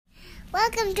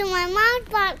Welcome to my mom's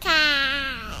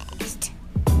podcast.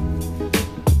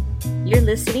 You're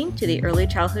listening to the Early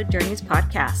Childhood Journeys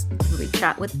podcast, where we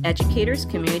chat with educators,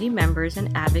 community members,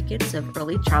 and advocates of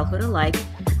early childhood alike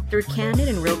through candid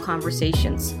and real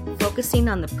conversations, focusing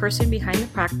on the person behind the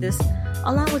practice,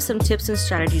 along with some tips and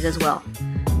strategies as well.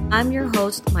 I'm your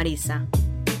host, Marisa.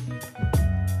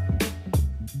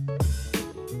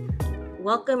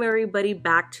 Welcome, everybody,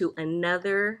 back to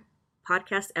another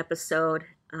podcast episode.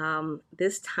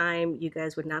 This time, you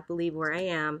guys would not believe where I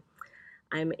am.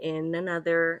 I'm in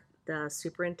the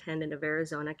superintendent of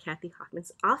Arizona, Kathy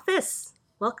Hoffman's office.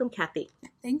 Welcome, Kathy.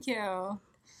 Thank you.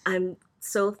 I'm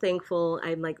so thankful.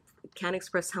 Can't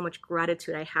express how much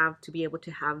gratitude I have to be able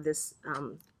to have this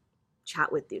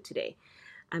chat with you today.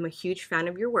 I'm a huge fan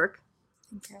of your work.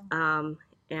 Thank you.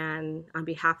 And on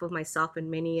behalf of myself and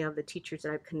many of the teachers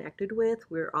that I've connected with,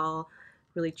 we're all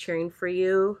really cheering for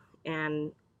you,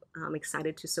 and I'm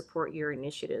excited to support your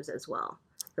initiatives as well.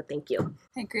 So thank you.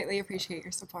 I greatly appreciate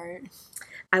your support.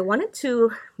 I wanted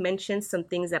to mention some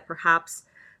things that perhaps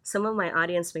some of my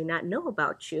audience may not know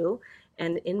about you.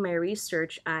 And in my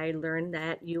research, I learned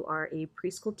that you are a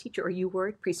preschool teacher, or you were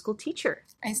a preschool teacher.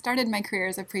 I started my career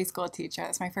as a preschool teacher.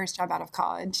 It's my first job out of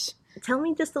college. Tell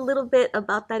me just a little bit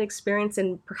about that experience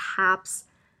and perhaps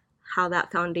how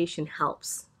that foundation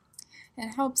helps.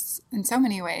 It helps in so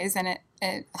many ways, and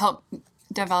it helped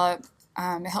develop,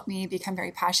 it helped me become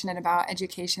very passionate about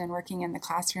education and working in the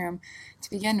classroom to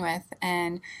begin with.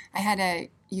 And I had a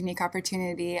unique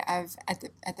opportunity at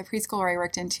the preschool where I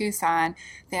worked in Tucson.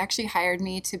 They actually hired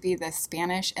me to be the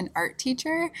Spanish and art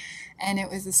teacher, and it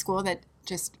was a school that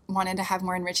just wanted to have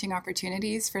more enriching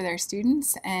opportunities for their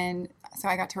students. And so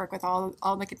I got to work with all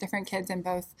the different kids in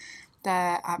both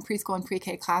the preschool and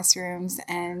pre-K classrooms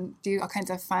and do all kinds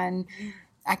of fun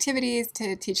activities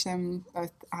to teach them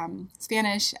both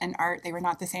Spanish and art. They were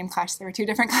not the same class. They were two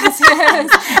different classes.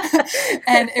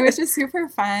 And it was just super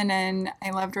fun, and I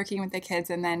loved working with the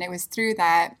kids. And then it was through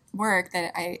that work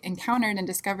that I encountered and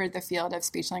discovered the field of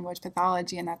speech-language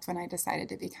pathology, and that's when I decided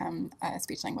to become a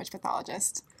speech-language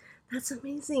pathologist. That's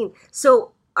amazing.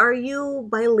 So are you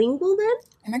bilingual then?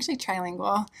 I'm actually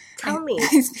trilingual. Tell me.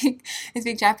 I speak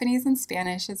Japanese and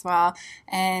Spanish as well.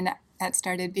 And that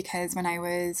started because when I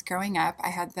was growing up,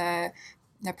 I had the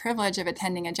privilege of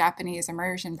attending a Japanese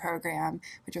immersion program,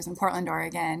 which was in Portland,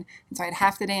 Oregon. And so I had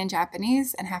half the day in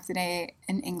Japanese and half the day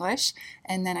in English.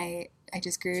 And then I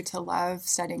just grew to love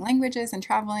studying languages and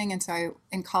traveling. And so I,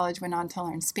 in college, went on to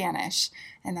learn Spanish.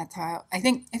 And that's how I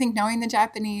think knowing the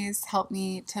Japanese helped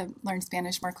me to learn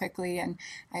Spanish more quickly.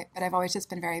 But I've always just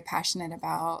been very passionate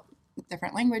about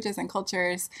different languages and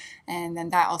cultures. And then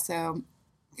that also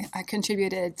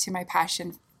contributed to my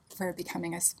passion for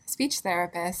becoming a speech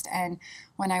therapist. And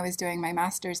when I was doing my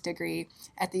master's degree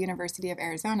at the University of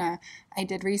Arizona, I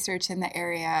did research in the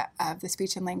area of the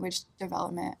speech and language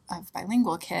development of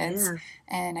bilingual kids. Yeah.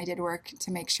 And I did work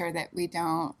to make sure that we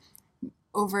don't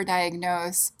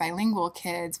overdiagnose bilingual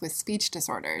kids with speech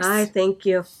disorders. Thank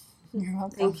you. You're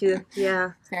welcome. Thank you.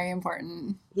 Yeah. It's very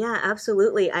important. Yeah,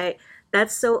 absolutely.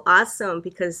 That's so awesome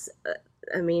because,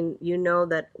 you know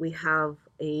that we have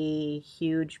a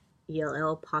huge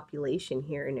ELL population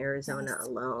here in Arizona. Yes.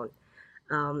 Alone.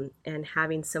 And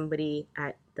having somebody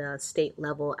at the state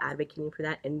level advocating for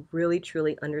that and really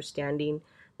truly understanding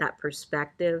that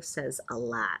perspective says a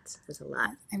lot.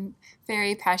 I'm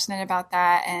very passionate about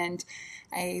that, and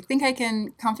I think I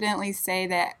can confidently say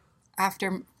that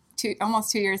after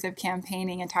almost 2 years of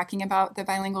campaigning and talking about the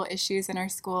bilingual issues in our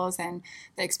schools and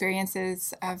the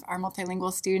experiences of our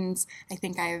multilingual students, I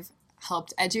think I've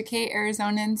helped educate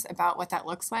Arizonans about what that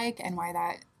looks like and why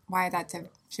that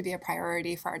should be a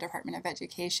priority for our Department of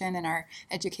Education and our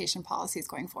education policies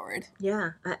going forward.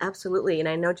 Yeah, absolutely. And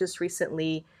I know just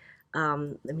recently,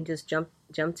 let me just jump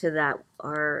to that,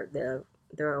 the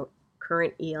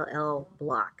current ELL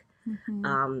block.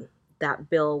 Mm-hmm. That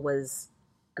bill was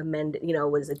amended,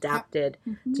 was adapted.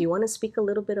 Yep. Mm-hmm. Do you want to speak a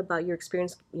little bit about your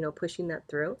experience, pushing that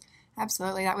through?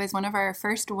 Absolutely. That was one of our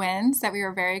first wins that we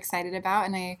were very excited about.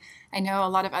 And I know a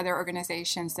lot of other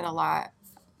organizations did a lot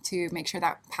to make sure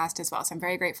that passed as well. So I'm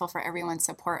very grateful for everyone's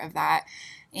support of that.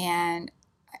 And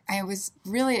I was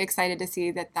really excited to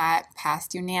see that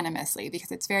passed unanimously,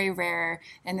 because it's very rare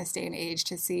in this day and age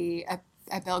to see a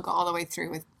bill go all the way through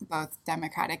with both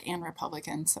Democratic and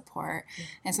Republican support.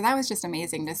 Mm-hmm. And so that was just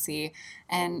amazing to see.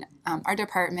 And our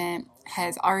department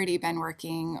has already been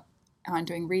working on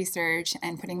doing research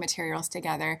and putting materials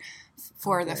together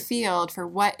for the field for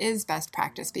what is best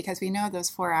practice, because we know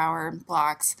those 4-hour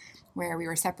blocks where we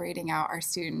were separating out our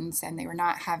students and they were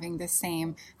not having the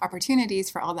same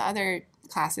opportunities for all the other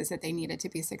classes that they needed to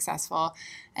be successful.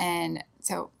 And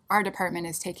so our department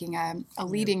is taking a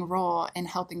leading role in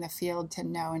helping the field to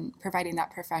know and providing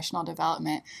that professional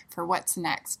development for what's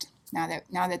next. Now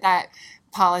that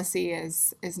policy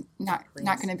is not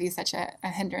going to be such a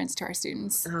hindrance to our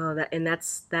students. Oh,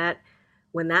 that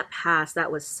when that passed, that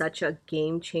was such a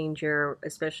game changer,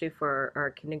 especially for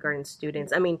our kindergarten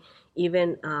students. I mean,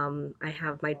 even I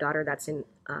have my daughter that's in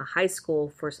high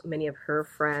school. For many of her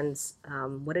friends,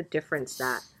 what a difference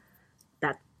that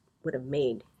would have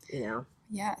made, you know.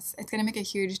 Yes, it's going to make a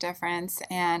huge difference.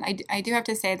 And I do have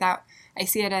to say that I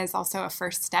see it as also a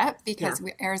first step because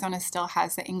Arizona still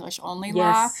has the English only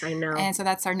law. Yes, I know. And so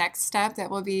that's our next step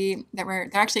there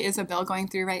actually is a bill going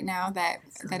through right now that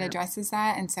addresses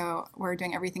that. And so we're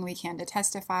doing everything we can to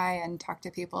testify and talk to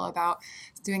people about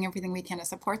doing everything we can to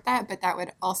support that. But that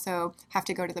would also have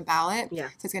to go to the ballot. Yeah.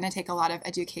 So it's going to take a lot of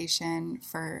education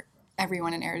for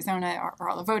everyone in Arizona or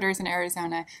all the voters in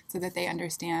Arizona so that they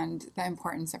understand the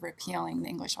importance of repealing the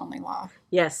English only law.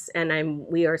 Yes, and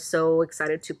we are so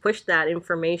excited to push that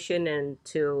information and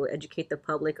to educate the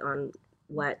public on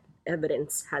what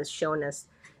evidence has shown us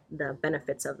the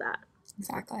benefits of that.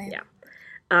 Exactly.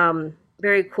 Yeah.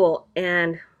 Very cool.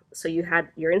 And so you had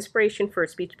your inspiration for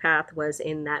Speech Path was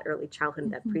in that early childhood,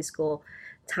 that preschool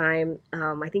time.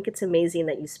 I think it's amazing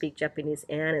that you speak Japanese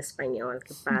and Espanol.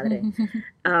 Que padre.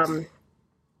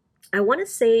 I want to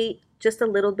say just a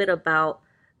little bit about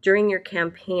during your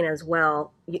campaign as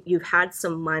well. You've had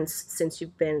some months since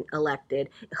you've been elected.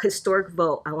 Historic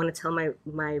vote. I want to tell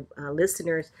my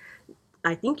listeners,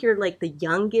 I think you're like the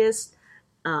youngest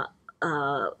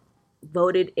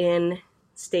voted in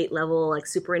state level like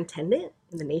superintendent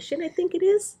in the nation. I think it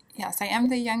is. Yes, I am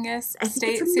the youngest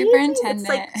state it's superintendent. It's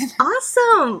like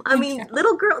awesome. I mean,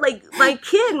 little girl, like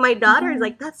my daughter is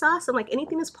like, that's awesome. Like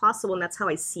anything is possible, and that's how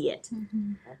I see it.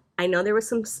 Mm-hmm. I know there was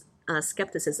some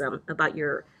skepticism about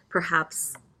your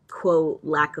perhaps quote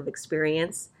lack of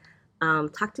experience.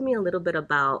 Talk to me a little bit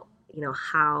about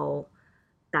how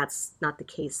that's not the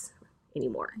case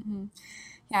anymore. Mm-hmm.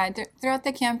 Yeah, throughout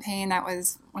the campaign, that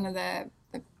was one of the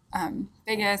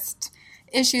biggest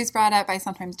issues brought up by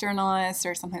sometimes journalists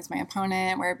or sometimes my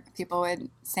opponent, where people would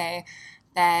say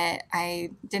that I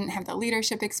didn't have the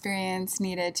leadership experience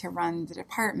needed to run the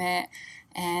department.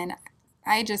 And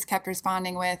I just kept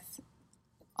responding with,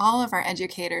 all of our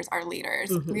educators are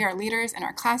leaders. Mm-hmm. We are leaders in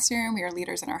our classroom. We are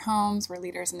leaders in our homes. We're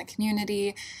leaders in the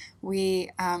community. We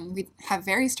have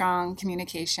very strong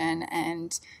communication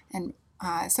and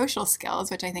social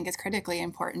skills, which I think is critically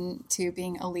important to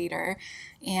being a leader.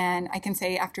 And I can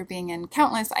say after being in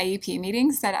countless IEP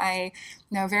meetings that I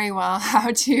know very well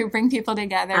how to bring people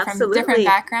together Absolutely. From different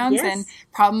backgrounds Yes. and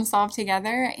problem solve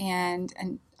together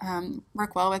and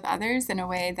work well with others in a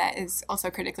way that is also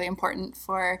critically important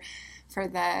for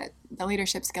the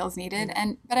leadership skills needed.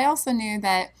 Mm-hmm. But I also knew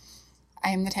that I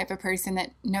am the type of person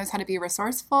that knows how to be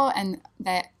resourceful and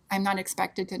that I'm not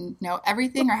expected to know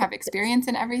everything or have experience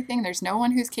in everything. There's no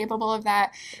one who's capable of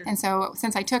that. Sure. And so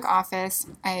since I took office,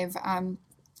 I've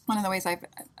one of the ways I've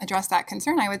addressed that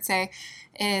concern, I would say,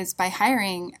 is by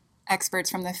hiring experts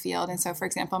from the field. And so, for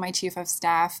example, my chief of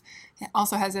staff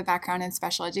also has a background in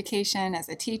special education as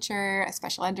a teacher, a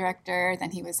special ed director.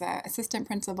 Then he was an assistant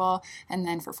principal. And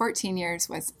then for 14 years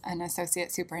was an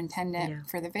associate superintendent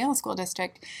for the Vail School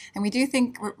District. And we do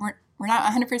think we're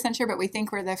not 100% sure, but we think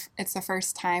it's the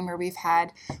first time where we've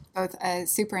had both a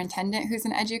superintendent who's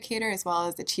an educator as well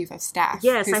as the chief of staff.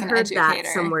 Yes, who's I an heard educator.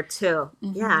 that somewhere too.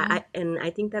 Mm-hmm. Yeah, I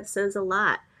think that says a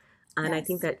lot. And Yes. I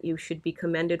think that you should be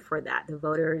commended for that. The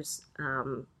voters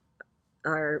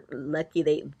are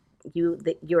lucky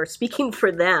you're speaking for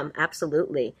them.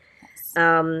 Absolutely.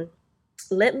 Yes.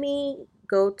 Let me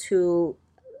go to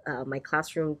my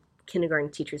classroom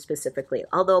kindergarten teacher specifically,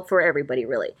 although for everybody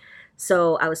really.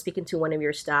 So I was speaking to one of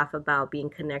your staff about being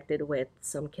connected with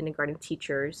some kindergarten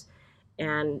teachers.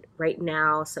 And right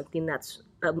now, something that's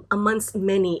amongst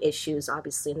many issues,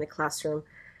 obviously, in the classroom,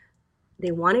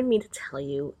 they wanted me to tell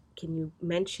you, can you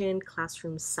mention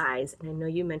classroom size? And I know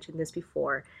you mentioned this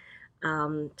before,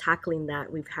 tackling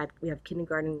that. We have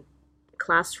kindergarten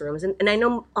classrooms, and I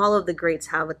know all of the grades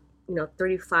have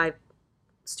 35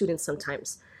 students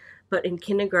sometimes, but in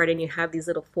kindergarten you have these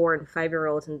little 4 and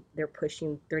 5-year-olds, and they're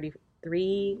pushing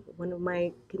 33. One of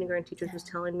my kindergarten teachers was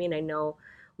telling me, and I know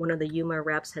one of the Yuma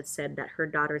reps had said that her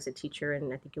daughter is a teacher,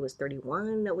 and I think it was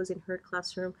 31 that was in her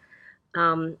classroom.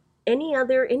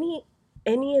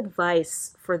 Any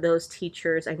advice for those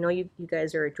teachers? I know you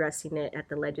guys are addressing it at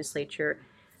the legislature.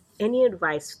 Any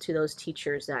advice to those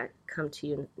teachers that come to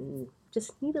you and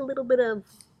just need a little bit of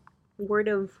word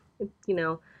of,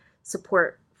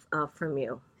 support from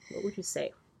you? What would you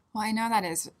say? Well, I know that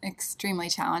is extremely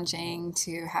challenging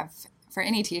to have for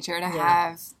any teacher to Yeah.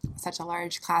 have such a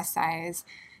large class size.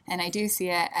 And I do see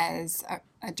it as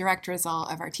a direct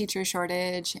result of our teacher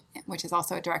shortage, which is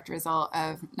also a direct result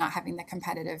of not having the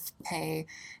competitive pay,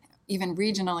 even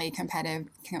regionally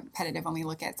competitive when we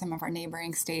look at some of our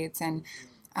neighboring states. And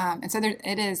so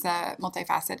it is a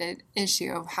multifaceted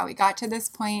issue of how we got to this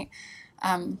point.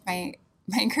 My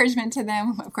encouragement to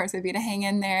them, of course, would be to hang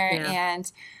in there Yeah.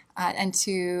 and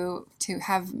to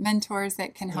have mentors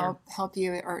that can Yeah. help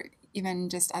you, or even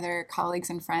just other colleagues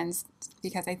and friends,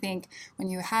 because I think when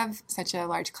you have such a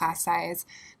large class size,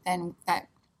 then that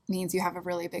means you have a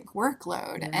really big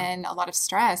workload Yeah. and a lot of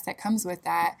stress that comes with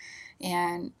that.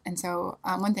 And so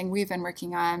one thing we've been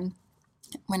working on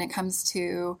when it comes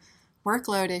to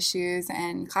workload issues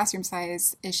and classroom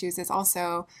size issues is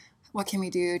also what can we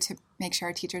do to make sure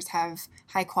our teachers have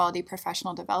high quality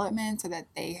professional development so that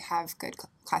they have good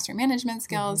classroom management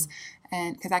skills,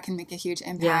 and because that can make a huge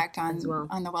impact as well.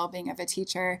 on the well-being of a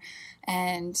teacher.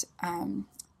 And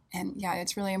yeah,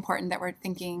 it's really important that we're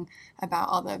thinking about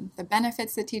all the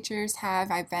benefits that teachers have.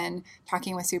 I've been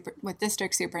talking with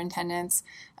district superintendents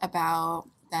about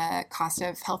the cost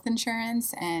of health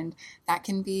insurance, and that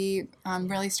can be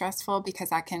really stressful because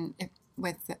that can,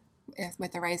 with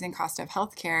the rising cost of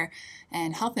healthcare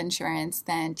and health insurance,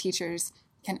 then teachers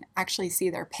can actually see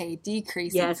their pay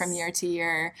decreasing from year to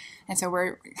year. And so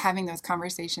we're having those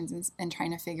conversations and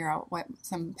trying to figure out what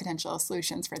some potential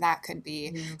solutions for that could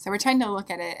be. Yeah. So we're trying to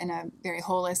look at it in a very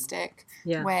holistic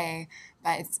way,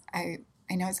 but I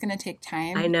know it's going to take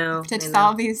time to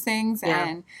solve these things. Yeah.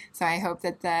 And so I hope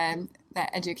that the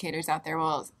educators out there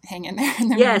will hang in there in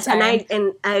the yes, meantime.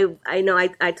 and I know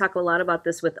I talk a lot about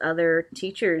this with other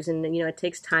teachers, and it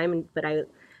takes time, but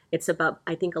it's about,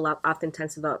 I think,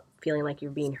 oftentimes about feeling like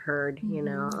you're being heard.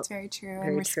 It's very true,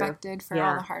 and respected for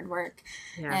all the hard work.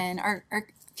 Yeah. And our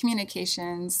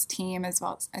communications team, as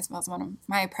well as one of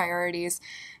my priorities,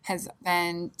 has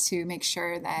been to make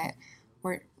sure that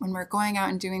when we're going out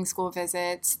and doing school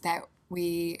visits, that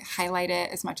we highlight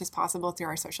it as much as possible through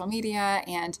our social media,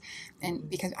 and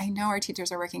because I know our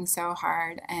teachers are working so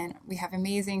hard, and we have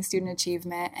amazing student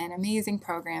achievement and amazing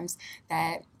programs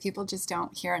that people just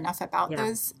don't hear enough about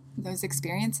those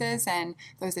experiences and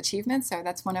those achievements. So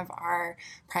that's one of our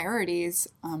priorities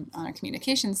on our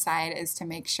communication side, is to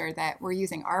make sure that we're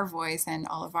using our voice and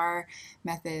all of our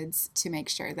methods to make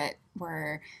sure that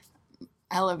we're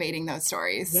elevating those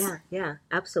stories. Yeah,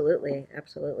 absolutely.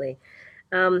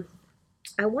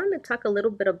 I wanted to talk a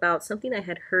little bit about something I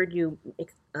had heard you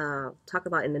talk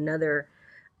about in another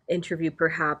interview,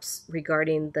 perhaps,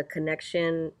 regarding the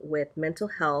connection with mental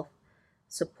health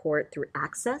support through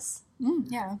access.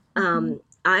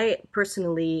 I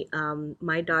personally,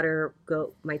 my daughter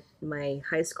my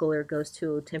high schooler goes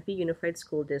to Tempe Unified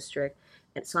School District,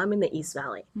 and so I'm in the East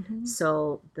Valley.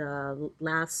 So the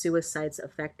last suicides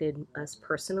affected us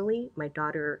personally. My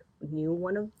daughter knew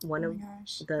one of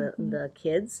the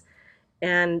kids.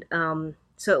 And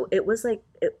so it was like,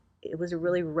 it was a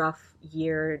really rough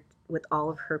year with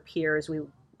all of her peers. We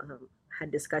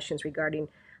had discussions regarding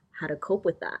how to cope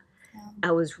with that. Yeah.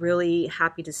 I was really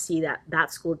happy to see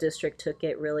that school district took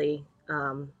it really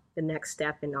the next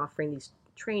step in offering these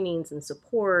trainings and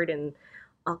support and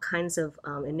all kinds of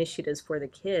initiatives for the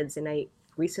kids. And I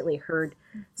recently heard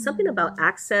something about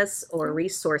access or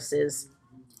resources.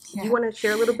 Do you want to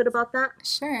share a little bit about that?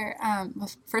 Sure. Well,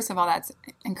 first of all, that's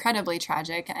incredibly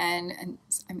tragic, and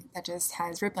I mean, that just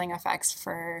has rippling effects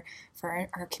for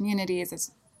our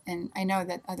communities. And I know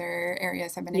that other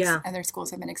areas have been, other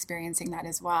schools have been experiencing that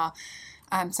as well.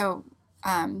 Thank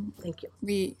you.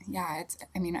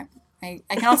 I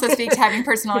can also speak to having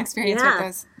personal experience with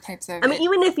those types of. I mean,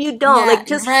 even if you don't,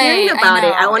 hearing about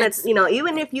it, I want to,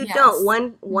 even if you don't,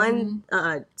 one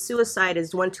suicide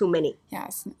is one too many.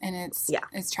 Yes, and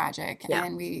it's tragic,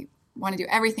 and we want to do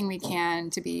everything we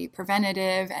can to be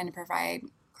preventative and to provide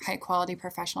high quality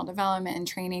professional development and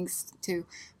trainings to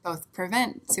both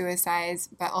prevent suicides,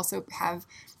 but also have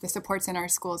the supports in our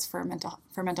schools for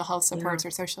mental health supports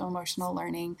or social emotional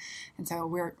learning. And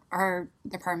so our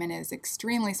department is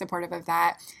extremely supportive of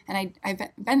that. And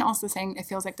I've been also saying it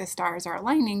feels like the stars are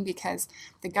aligning because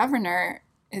the governor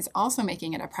is also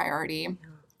making it a priority. Yeah.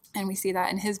 And we see that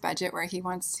in his budget, where he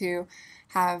wants to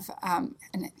have, and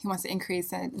he wants to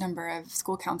increase the number of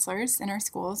school counselors in our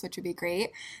schools, which would be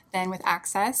great. Then with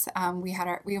Access,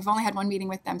 we've only had one meeting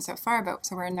with them so far,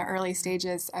 so we're in the early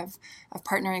stages of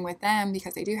partnering with them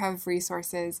because they do have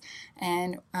resources,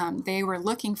 and they were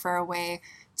looking for a way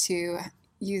to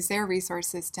use their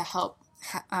resources to help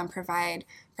provide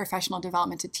professional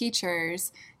development to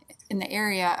teachers in the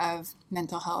area of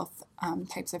mental health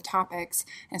types of topics.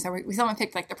 And so we still haven't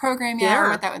picked like the program yet or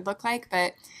what that would look like.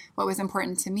 But what was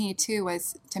important to me too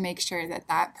was to make sure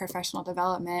that professional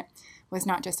development was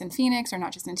not just in Phoenix or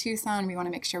not just in Tucson. We want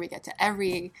to make sure we get to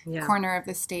every corner of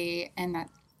the state, and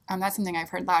that's something I've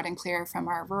heard loud and clear from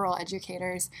our rural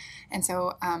educators. And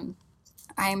so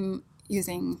I'm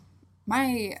using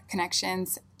my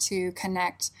connections to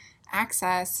connect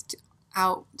access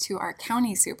out to our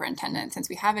county superintendent, since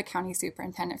we have a county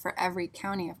superintendent for every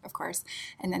county, of course,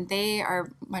 and then they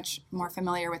are much more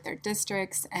familiar with their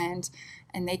districts, and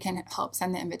they can help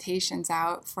send the invitations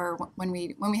out for when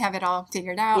we have it all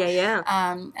figured out.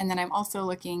 And then I'm also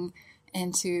looking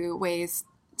into ways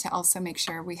to also make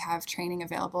sure we have training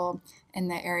available in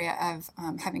the area of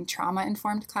having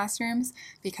trauma-informed classrooms,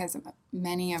 because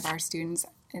many of our students,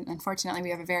 and unfortunately, we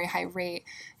have a very high rate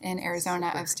in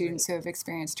Arizona of students who have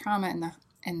experienced trauma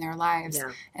in their lives.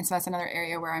 And so that's another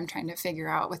area where I'm trying to figure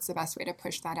out what's the best way to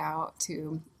push that out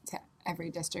to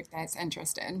every district that's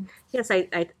interested. Yes,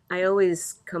 I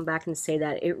always come back and say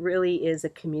that it really is a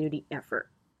community effort.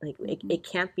 Like it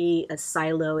can't be a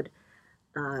siloed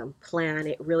plan.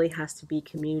 It really has to be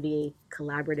community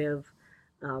collaborative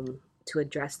to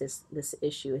address this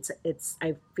issue.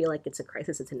 I feel like it's a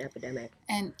crisis. It's an epidemic.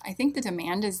 And I think the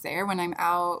demand is there. When I'm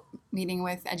out meeting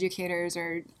with educators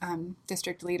or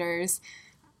district leaders,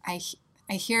 I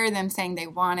hear them saying they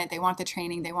want it. They want the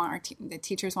training. They want the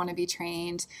teachers want to be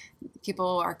trained.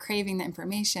 People are craving the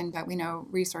information, but we know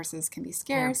resources can be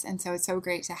scarce. And so it's so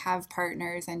great to have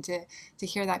partners and to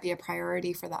hear that be a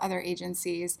priority for the other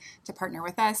agencies to partner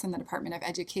with us in the Department of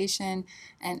Education.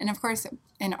 And of course,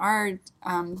 in our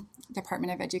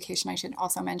Department of Education, I should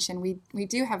also mention, we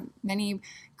do have many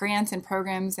grants and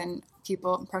programs and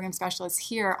program specialists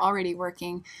here already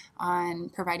working on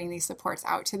providing these supports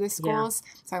out to the schools.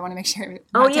 So I want to make sure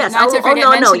not to forget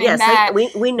mentioning that.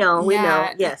 We know.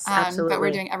 Yes, absolutely. But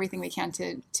we're doing everything we can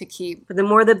to keep. The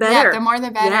more the better. Yeah, the more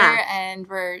the better. And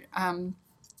we're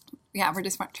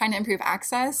just trying to improve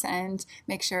access and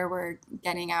make sure we're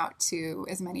getting out to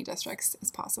as many districts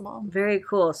as possible. Very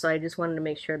cool. So I just wanted to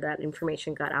make sure that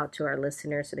information got out to our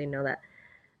listeners so they know that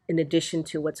in addition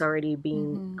to what's already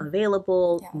being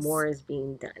available, more is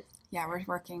being done. Yeah, we're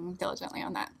working diligently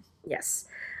on that. Yes.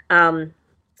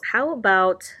 How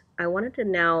about, I wanted to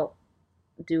now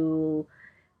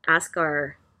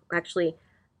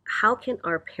how can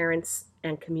our parents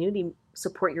and community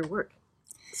support your work?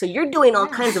 So you're doing all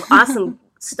kinds of awesome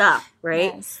stuff,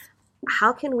 right? Yes.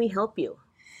 How can we help you?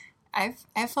 I've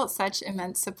felt such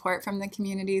immense support from the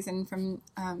communities and from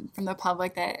the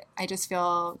public that I just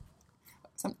feel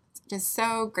just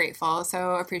so grateful,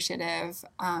 so appreciative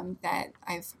that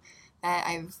I've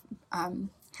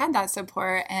had that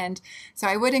support. And so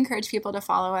I would encourage people to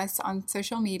follow us on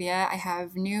social media. I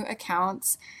have new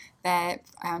accounts that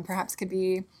perhaps could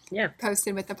be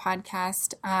posted with the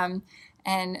podcast.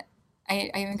 And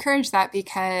I encourage that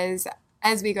because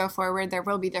as we go forward, there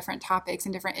will be different topics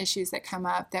and different issues that come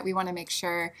up that we want to make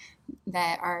sure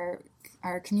that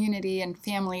our community and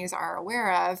families are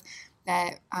aware of,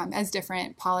 that as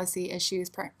different policy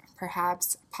issues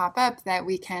perhaps pop up, that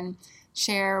we can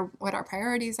share what our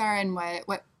priorities are and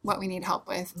what we need help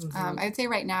with. I would say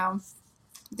right now,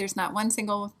 there's not one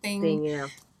single thing,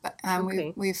 but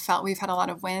we've had a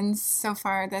lot of wins so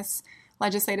far this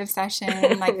legislative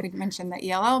session, like we mentioned the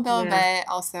ELL bill, but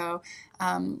also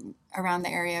around the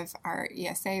area of our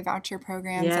ESA voucher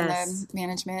programs and the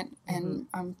management and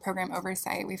program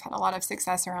oversight. We've had a lot of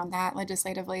success around that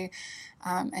legislatively.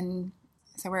 And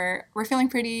so we're feeling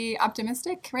pretty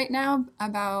optimistic right now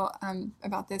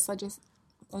about this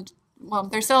well,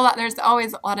 there's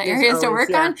always a lot of areas to work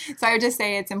on. So I would just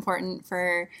say it's important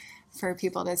for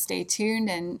people to stay tuned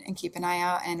and keep an eye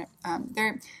out. And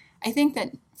I think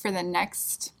that for the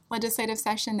next legislative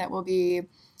session that will be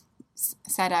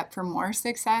set up for more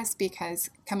success, because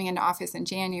coming into office in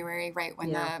January, right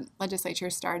when the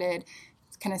legislature started,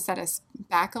 kind of set us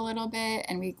back a little bit,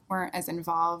 and we weren't as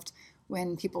involved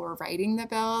when people were writing the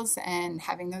bills and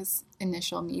having those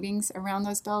initial meetings around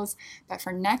those bills. But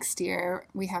for next year,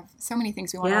 we have so many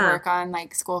things we want to work on,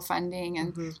 like school funding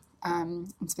and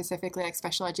specifically like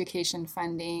special education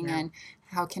funding and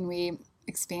how can we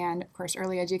expand. Of course,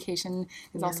 early education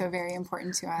is also very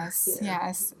important to us.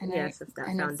 Yes. And it's that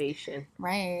foundation.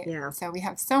 Right. Yeah. So we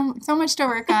have so much to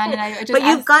work on. And I just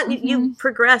but you've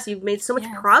progressed. You've made so much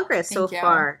progress so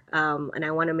far. And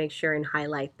I want to make sure and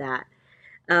highlight that.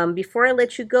 Before I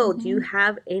let you go, do you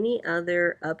have any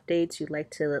other updates you'd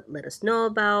like to let us know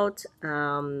about?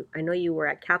 I know you were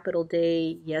at Capitol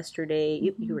Day yesterday.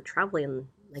 You were traveling,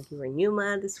 like you were in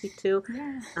Yuma this week too.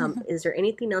 Yeah. Is there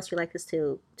anything else you'd like us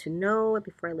to know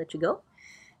before I let you go?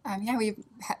 Yeah, we've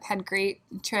had great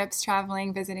trips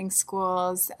traveling, visiting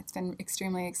schools. It's been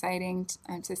extremely exciting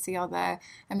to see all the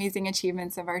amazing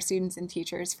achievements of our students and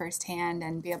teachers firsthand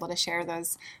and be able to share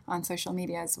those on social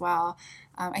media as well.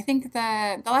 I think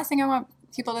the last thing I want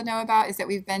people to know about is that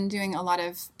we've been doing a lot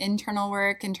of internal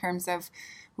work in terms of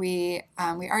we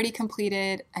already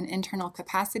completed an internal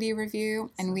capacity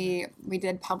review, and we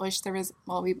did publish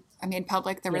we made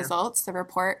public the results, the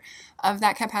report of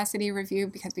that capacity review,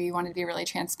 because we wanted to be really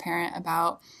transparent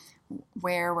about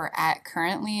where we're at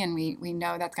currently, and we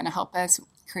know that's going to help us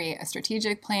create a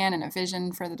strategic plan and a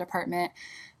vision for the department.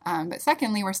 But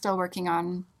secondly, we're still working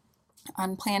on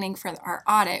planning for our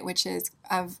audit, which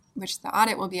the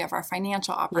audit will be of our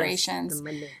financial operations.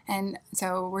 Yes, and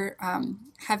so we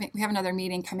have another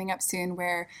meeting coming up soon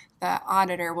where the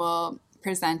auditor will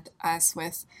present us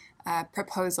with a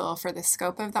proposal for the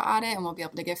scope of the audit, and we'll be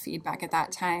able to give feedback at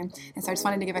that time. And so I just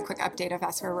wanted to give a quick update of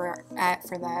that's where we're at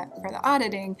for the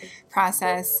auditing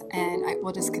process, and I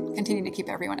will just continue to keep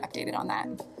everyone updated on that.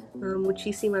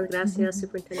 Muchísimas gracias,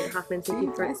 Superintendent Hoffman.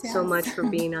 Thank you so much for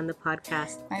being on the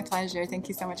podcast. My pleasure. Thank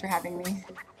you so much for having me.